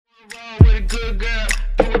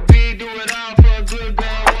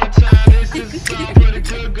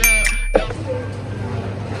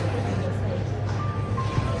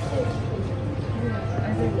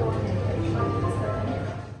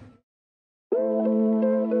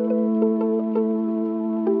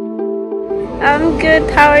I'm good.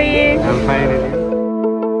 How are you? I'm fine. And you?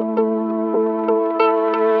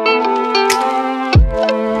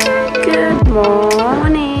 Good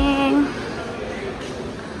morning.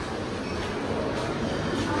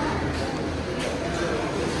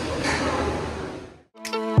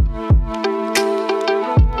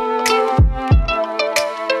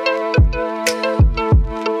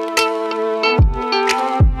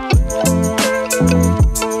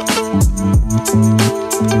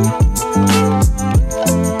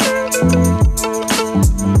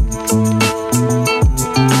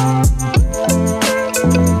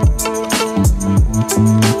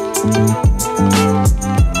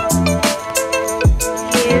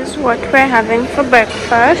 What we're having for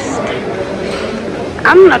breakfast.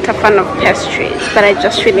 I'm not a fan of pastries, but I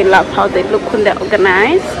just really love how they look when they're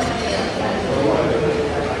organized.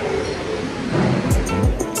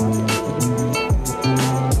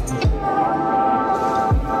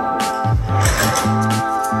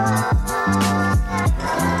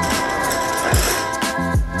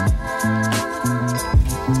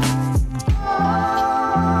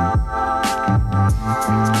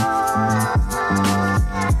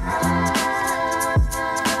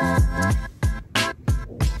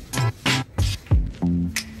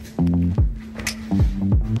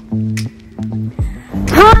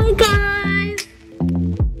 Hi guys!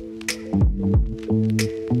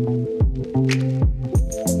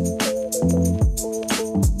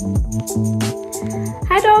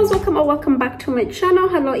 Hi dolls, welcome or welcome back to my channel.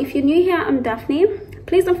 Hello, if you're new here, I'm Daphne.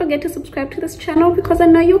 Please don't forget to subscribe to this channel because I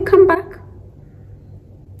know you'll come back.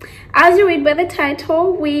 As you read by the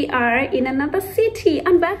title, we are in another city.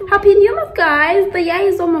 And back. Happy New Year, guys! The year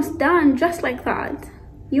is almost done, just like that.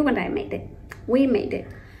 You and I made it. We made it.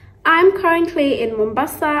 I'm currently in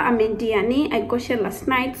Mombasa. I'm in DIANI. I got here last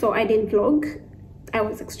night, so I didn't vlog. I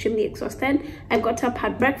was extremely exhausted. I got up,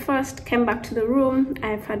 had breakfast, came back to the room.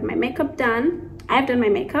 I've had my makeup done. I've done my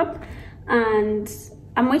makeup and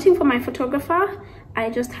I'm waiting for my photographer.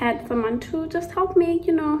 I just had someone to just help me,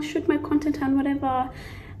 you know, shoot my content and whatever.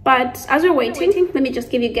 But as we're waiting, let me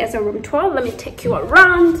just give you guys a room tour. Let me take you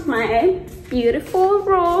around my beautiful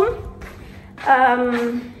room.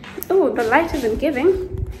 Oh, the light isn't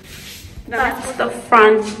giving. That's the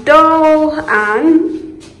front door,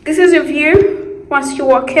 and this is your view once you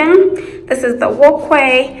walk in. This is the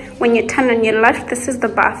walkway. When you turn on your left, this is the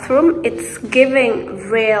bathroom. It's giving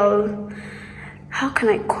real, how can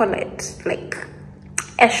I call it, like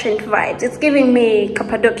ancient vibes. It's giving me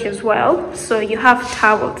Cappadocia as well. So you have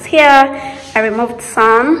towels here. I removed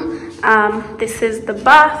some. This is the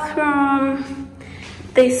bathroom.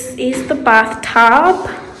 This is the bathtub.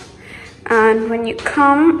 And when you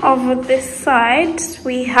come over this side,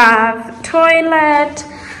 we have toilet,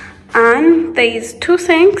 and there's two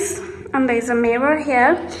sinks, and there's a mirror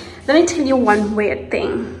here. Let me tell you one weird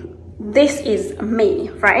thing. This is me,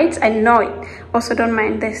 right? I know it. Also, don't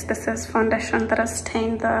mind this. This is foundation that has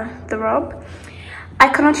stained the robe. I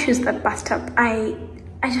cannot use that bathtub. I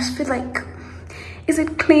just feel like, is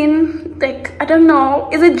it clean? Like, I don't know.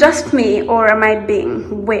 Is it just me, or am I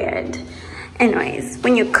being weird? Anyways,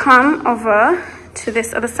 when you come over to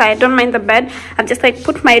this other side, don't mind the bed. I've just like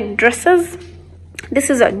put my dresses.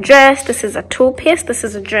 This is a dress, this is a two-piece, this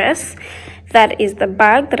is a dress. That is the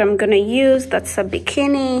bag that I'm gonna use. That's a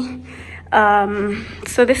bikini.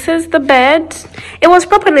 So this is the bed. It was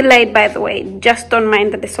properly laid, by the way. Just don't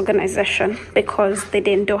mind the disorganization because they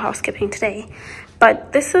didn't do housekeeping today.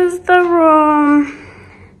 But this is the room.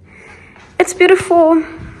 It's beautiful.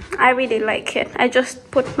 I really like it. I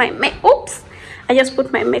just put my makeup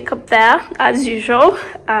there as usual.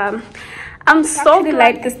 I'm so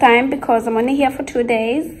light this time because I'm only here for 2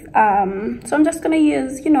 days. So I'm just gonna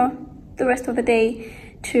use, you know, the rest of the day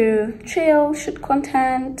to chill, shoot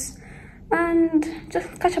content, and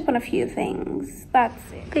just catch up on a few things.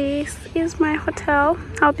 That's it. This is my hotel.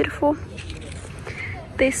 How beautiful.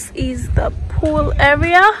 This is the pool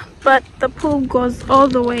area, but the pool goes all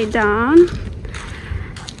the way down.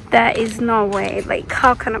 There is no way, like,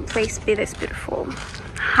 how can a place be this beautiful?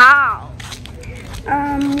 How?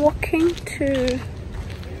 I'm walking to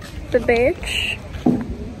the beach.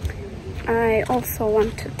 I also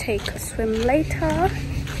want to take a swim later.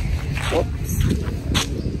 Whoops.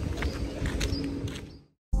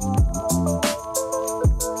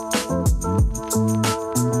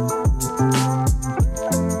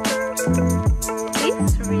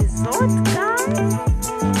 This resort, guys,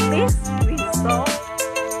 this resort.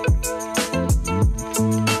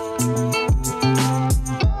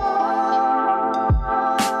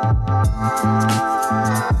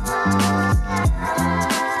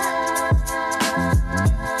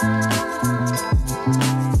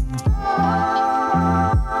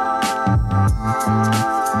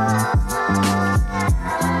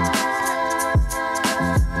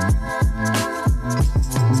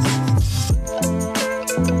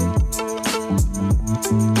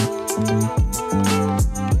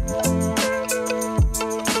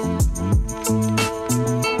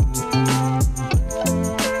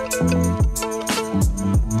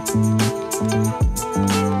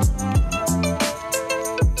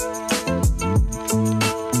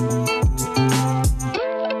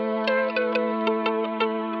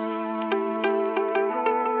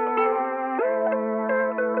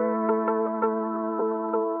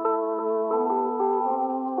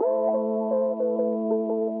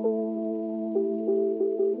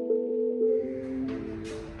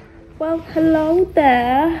 Well, hello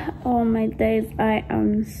there. Oh my days, I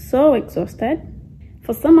am so exhausted.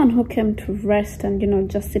 For someone who came to rest and, you know,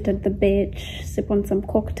 just sit at the beach, sip on some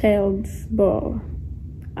cocktails, bro,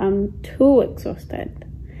 I'm too exhausted.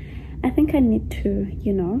 I think I need to,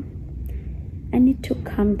 you know, I need to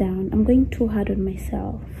calm down. I'm going too hard on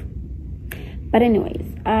myself. But anyways,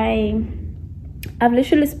 I've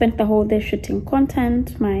literally spent the whole day shooting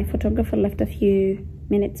content. My photographer left a few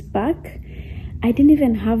minutes back. I didn't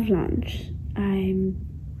even have lunch.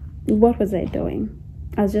 What was I doing?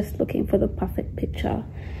 I was just looking for the perfect picture.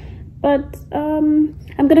 But I'm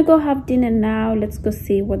gonna go have dinner now. Let's go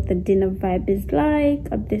see what the dinner vibe is like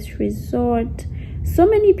at this resort. So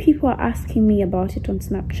many people are asking me about it on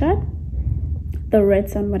Snapchat, the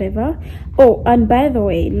Reds and whatever. Oh, and by the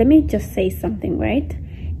way, let me just say something, right?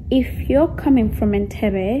 If you're coming from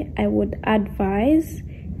Entebbe, I would advise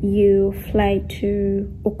you fly to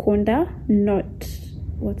Okonda, not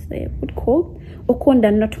what's the airport called?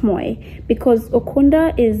 Okonda, not Moi, because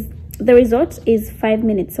Okonda is the resort is 5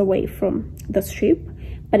 minutes away from the strip.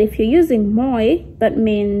 But if you're using Moi, that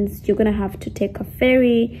means you're gonna have to take a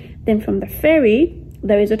ferry. Then from the ferry,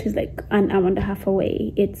 the resort is like an hour and a half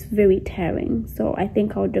away. It's very tiring, so I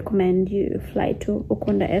think I would recommend you fly to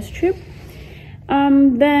Okonda airstrip.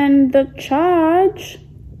 Then the charge,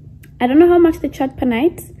 I don't know how much they charge per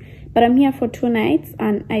night, but I'm here for 2 nights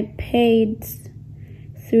and I paid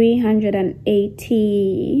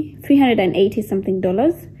 $380 something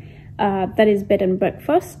dollars. That is bed and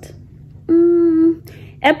breakfast.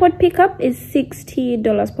 Airport pickup is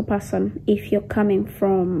 $60 per person if you're coming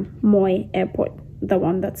from Moi Airport, the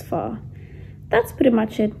one that's far. That's pretty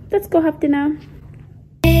much it. Let's go have dinner.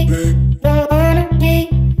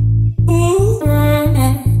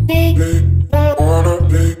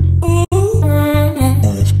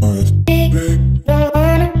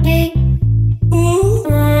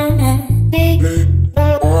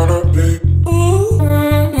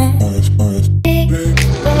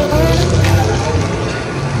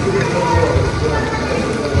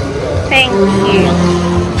 Thank you.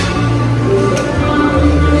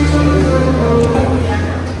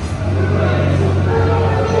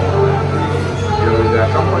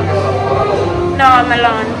 No, I'm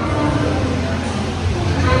alone.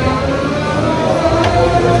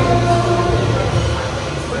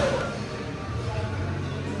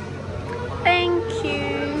 Thank you.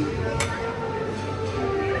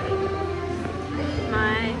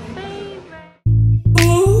 My favorite.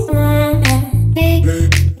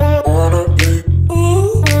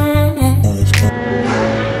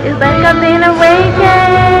 It's like I've been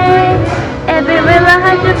awakened. Every river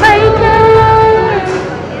has to break it.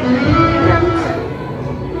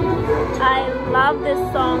 I love this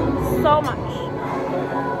song so much.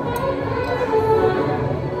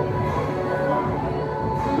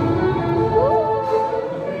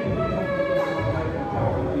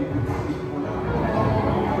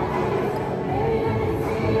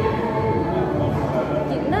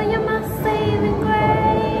 You know you're my saving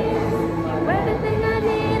grace. You're everything I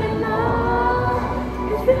need and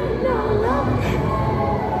more. If you know love.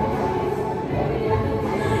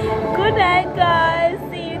 Good night, guys.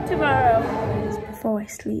 See you tomorrow. Before I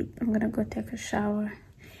sleep, I'm gonna go take a shower,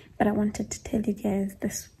 but I wanted to tell you guys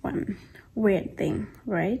this one weird thing,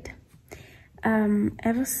 right?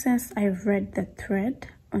 Ever since I read the thread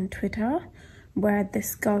on Twitter where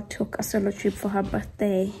this girl took a solo trip for her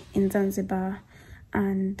birthday in Zanzibar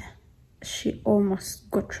and she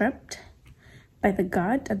almost got trapped by the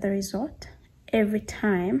guard at the resort, every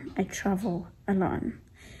time I travel alone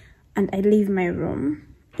and I leave my room,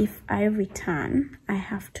 if I return, I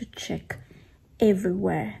have to check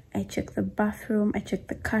everywhere. I check the bathroom, I check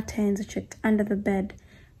the curtains, I checked under the bed,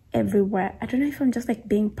 everywhere. I don't know if I'm just like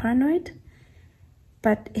being paranoid,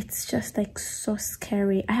 but it's just like so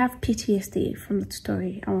scary. I have PTSD from that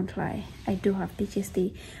story, I won't lie. I do have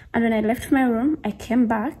PTSD. And when I left my room, I came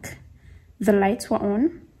back, the lights were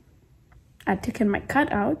on, I'd taken my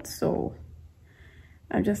card out, so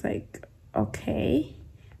I'm just like, okay.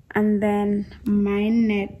 And then my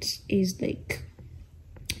net is like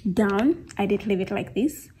down. I did leave it like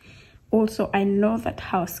this. Also, I know that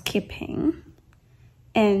housekeeping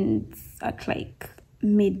ends at like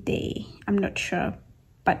midday. I'm not sure,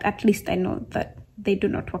 but at least I know that they do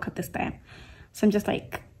not work at this time. So I'm just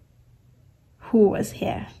like, who was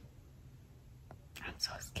here? I'm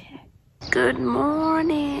so scared. Good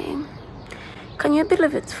morning. Can you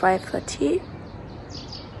believe it's 5:30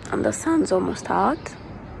 and the sun's almost out?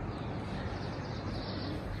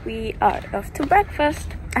 We are off to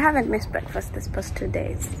breakfast. I haven't missed breakfast this past 2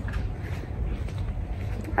 days.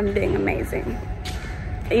 I'm doing amazing.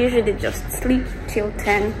 I usually just sleep till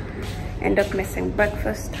 10, end up missing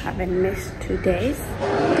breakfast, having missed 2 days.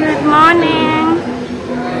 Good morning.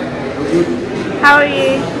 How are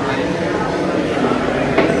you?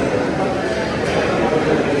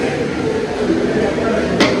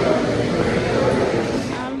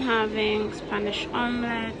 I'm having Spanish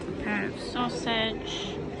omelette, a pair of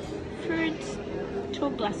sausage, fruits, 2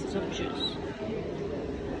 glasses of juice.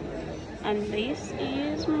 And this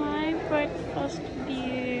is my breakfast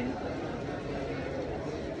view.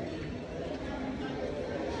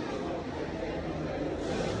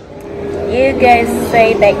 You guys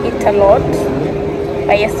say I eat a lot,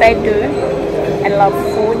 but yes I do. I love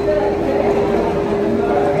food.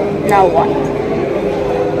 Now what?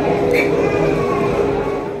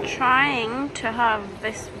 Trying to have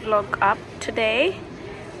this vlog up today.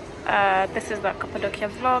 This is the Cappadocia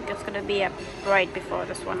vlog. It's gonna be up right before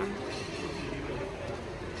this one.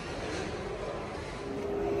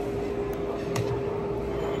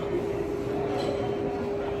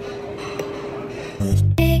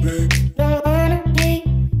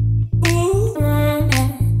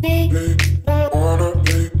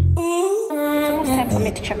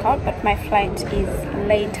 To check out, but my flight is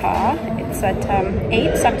later. It's at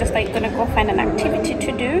 8, so I'm just like gonna go find an activity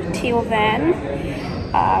to do till then.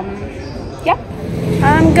 Yeah,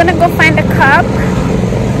 I'm gonna go find a cab,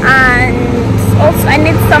 and also I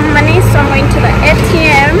need some money, so I'm going to the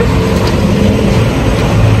ATM.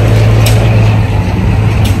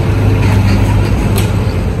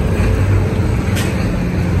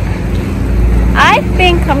 I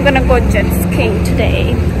think I'm gonna go jet skiing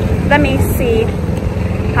today. Let me see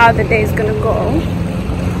how the day is gonna go.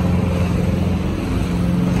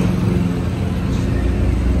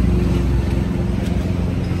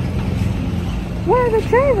 Where are the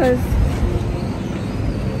drivers?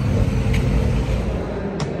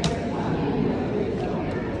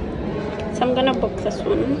 So I'm gonna book this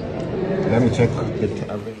one. Let me check it.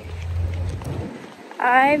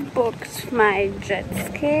 I booked my jet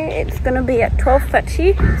ski. It's gonna be at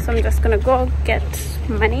 12:30, so I'm just gonna go get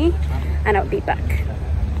money and I'll be back.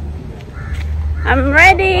 I'm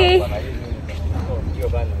ready.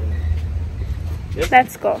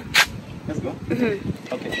 Let's go. Let's go.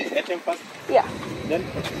 Okay. ATM first. Yeah. Then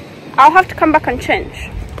I'll have to come back and change.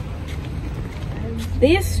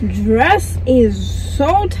 This dress is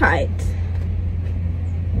so tight.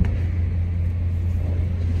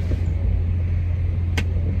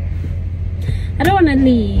 I don't want to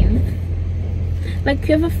leave. Like,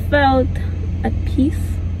 you ever felt at peace?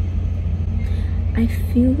 I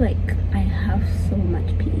feel like I have so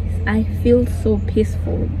much peace. I feel so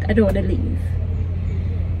peaceful. I don't want to leave.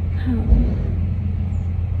 How?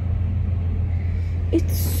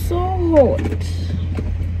 It's so hot.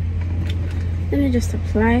 Let me just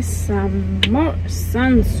apply some more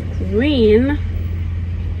sunscreen.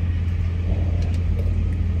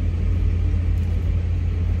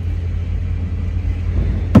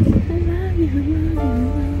 I love you, I love you, I love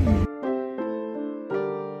you.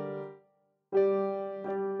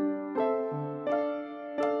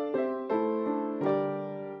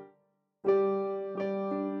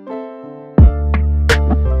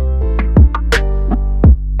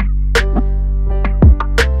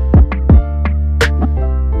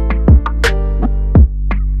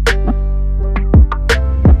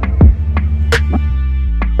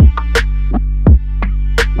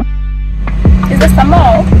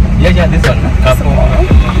 Yeah, this one.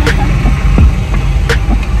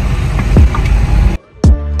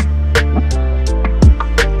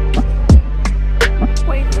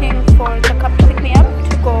 Waiting for the cab to pick me up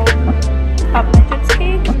to go have my jet ski.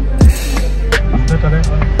 It's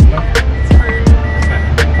fine.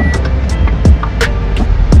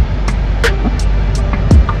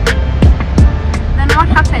 Then what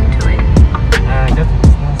happened to it? Just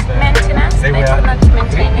Maintenance? They could not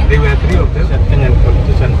maintain it. There were 3 of them at Kenyan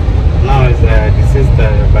competition. Now is deceased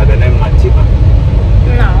by the name Matiba.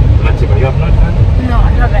 No. Matiba, you have not heard? No,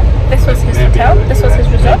 I haven't. This was his hotel? This was his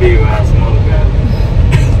resort? Maybe you are a small girl.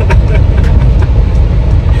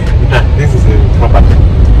 This is a property.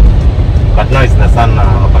 But now it's the sun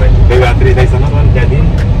operating. There were 3. There is another one, Jardin.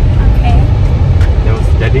 Okay. There was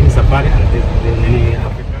Jardin Safari and this Mini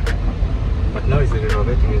Africa. But now it's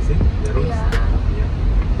renovating, you see? The rooms. Yeah.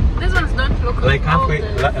 These ones don't look like halfway.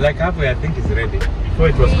 Like halfway, I think it's ready. Before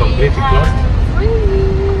it was completely closed.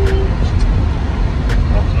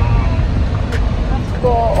 Let's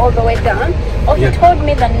go all the way down. Oh, he told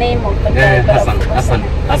me the name of the guy.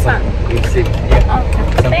 Hassan. You'll see. Yeah.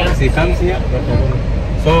 Okay. Sometimes he comes here.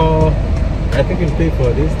 So I think we'll pay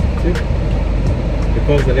for this too,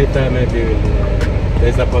 because later maybe we'll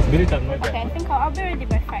There's a possibility I'm not Okay, I think I'll be ready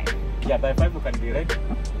by 5. Yeah, by 5 you can be ready.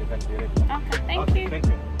 You can be ready. Okay, thank you. Thank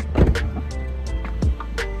you.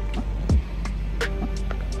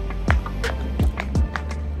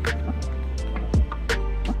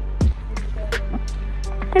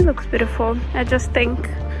 It looks beautiful. I just think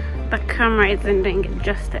the camera isn't doing it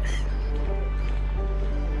justice.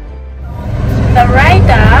 The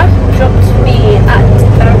rider dropped me at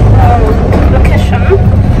the wrong location,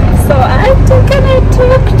 so I'm taking a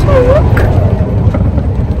tuk-tuk.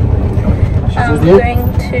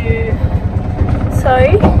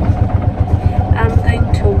 I'm going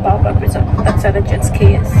to Baobab Resort. That's where the jet ski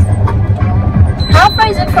is. How far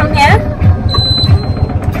is it from here?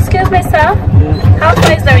 Excuse me, sir. How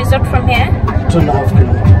far is the resort from here? 2.5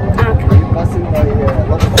 kilometers. Okay. Passing by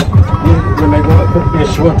when I go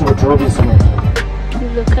short to Robinson.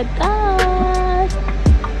 Look at that.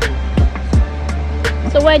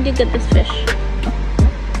 So where do you get this fish?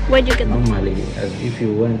 Where do you get them? Normally, as if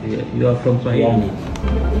you went, you are from Swahili.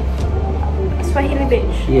 Swahili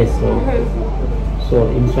Beach. Yes, so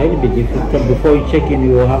in Swahili Beach, if you come before you check in,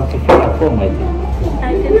 you have to fill a form, I think.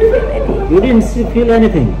 I didn't feel any. You didn't feel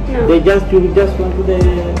anything? No. You just went to the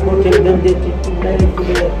hotel, then they took you direct to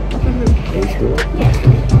the... Are you sure? Yeah.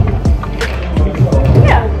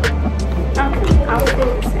 Yeah. Okay, I'll do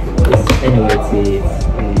the same. Yes, anyway,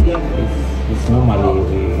 it's normally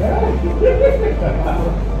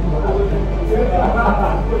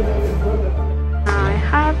I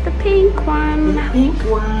have the pink one. The pink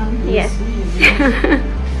one? Yes.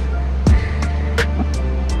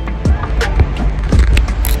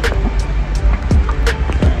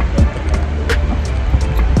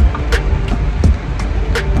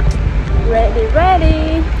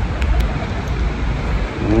 Ready.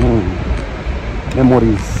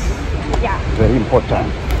 Memories. Yeah. Very important.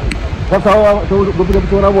 That's how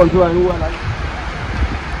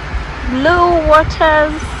Blue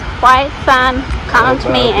waters, white sand. Count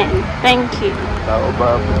me in. Thank you.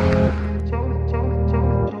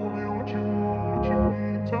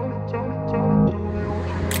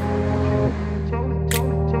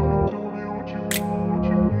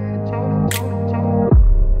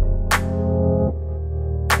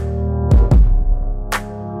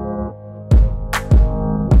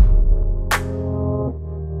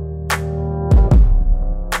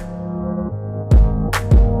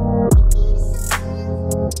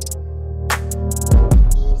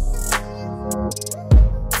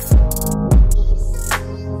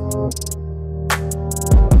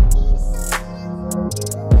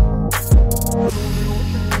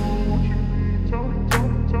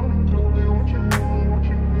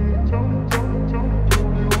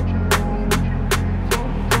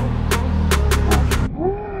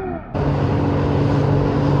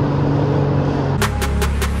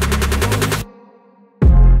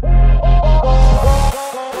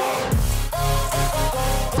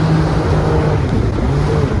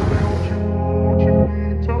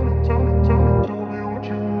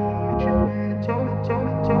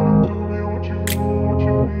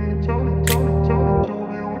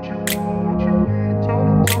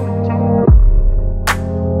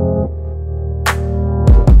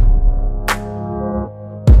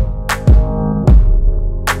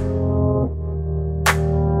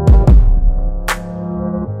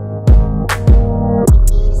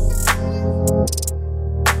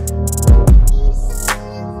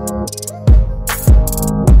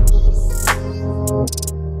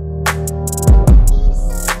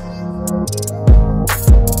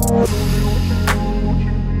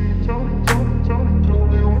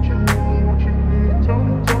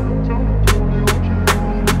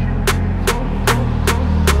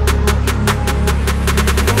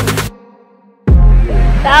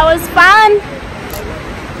 That was fun.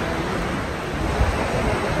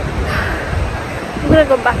 I'm gonna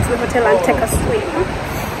go back to the hotel and take a swim.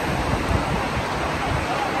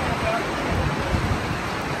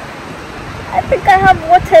 I think I have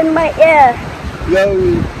water in my ear. Yeah,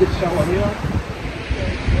 we get shower here.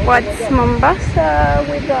 What's Mombasa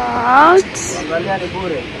without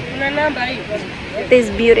these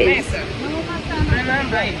beauties?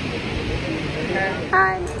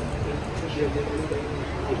 Hi.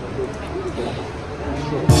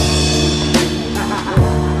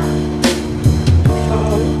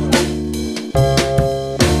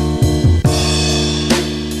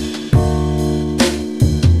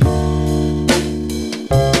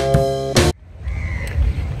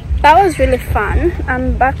 That was really fun.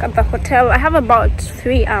 I'm back at the hotel. I have about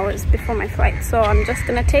 3 hours before my flight, so I'm just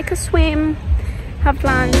gonna take a swim, have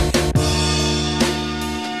lunch.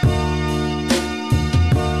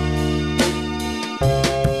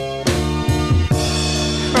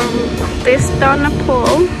 this down the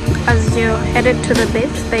pool. As you headed to the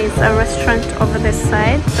beach, there is a restaurant over this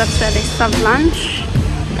side. That's where they serve lunch.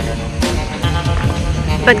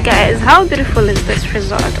 But guys, how beautiful is this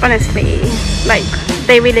resort? Honestly, like,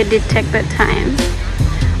 they really did take their time.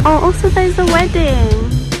 Oh, also there's a wedding.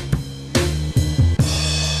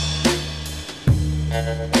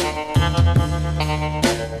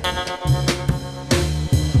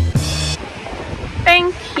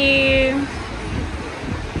 Thank you.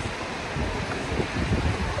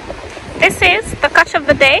 This is the catch of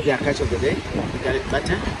the day. Yeah, catch of the day. Garlic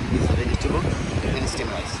butter is vegetable and steam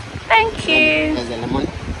rice. Thank you. There's a lemon.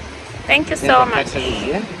 Thank you so much.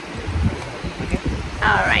 Here. Okay.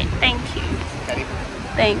 All right. Thank you.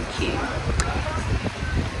 Thank you.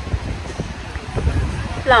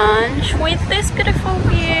 Lunch with this beautiful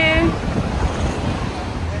view.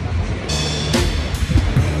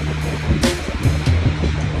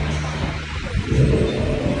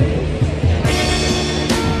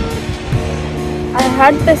 I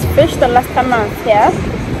had this fish the last time I was here.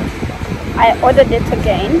 I ordered it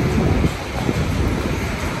again.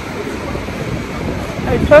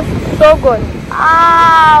 It was so good.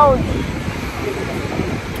 Ouch!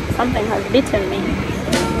 Something has bitten me.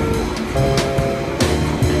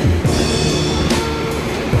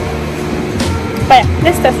 But yeah,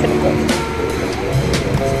 this tastes really good.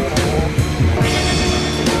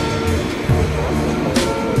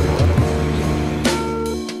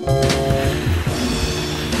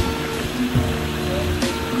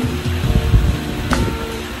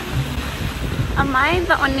 Am I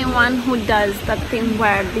the only one who does that thing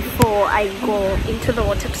where before I go into the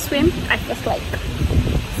water to swim, I just like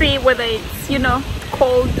see whether it's, you know,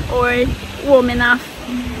 cold or warm enough?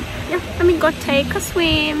 Yeah, let me go take a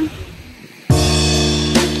swim.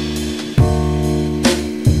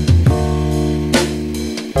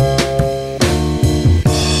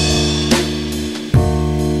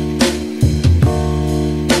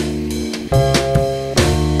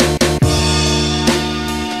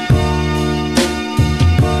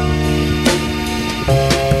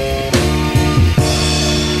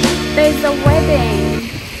 There's a wedding.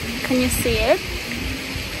 Can you see it?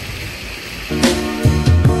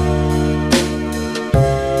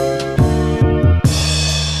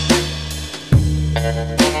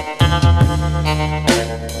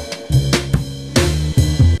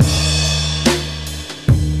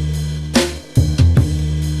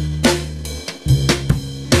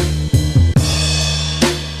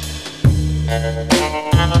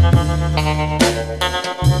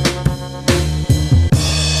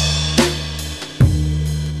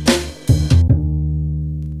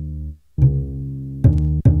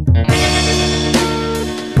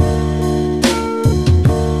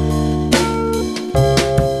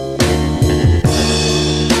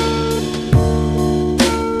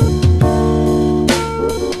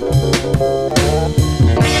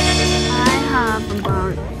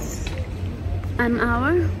 An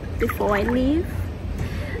hour before I leave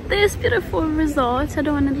this beautiful resort. I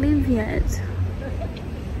don't want to leave yet.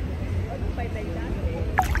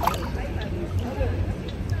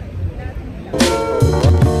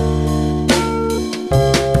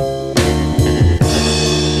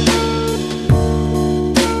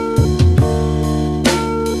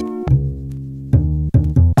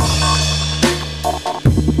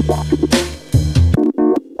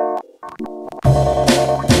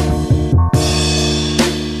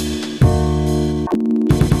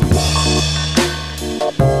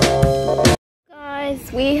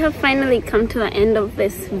 We have finally come to the end of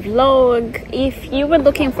this vlog. If you were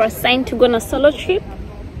looking for a sign to go on a solo trip,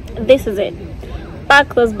 this is it.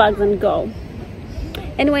 Pack those bags and go.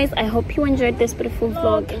 Anyways, I hope you enjoyed this beautiful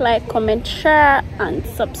vlog. Like, comment, share and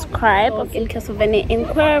subscribe. In case of any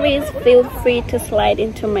inquiries, feel free to slide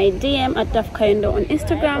into my DM at THANKYOU on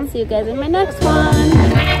Instagram. See you guys in my next one.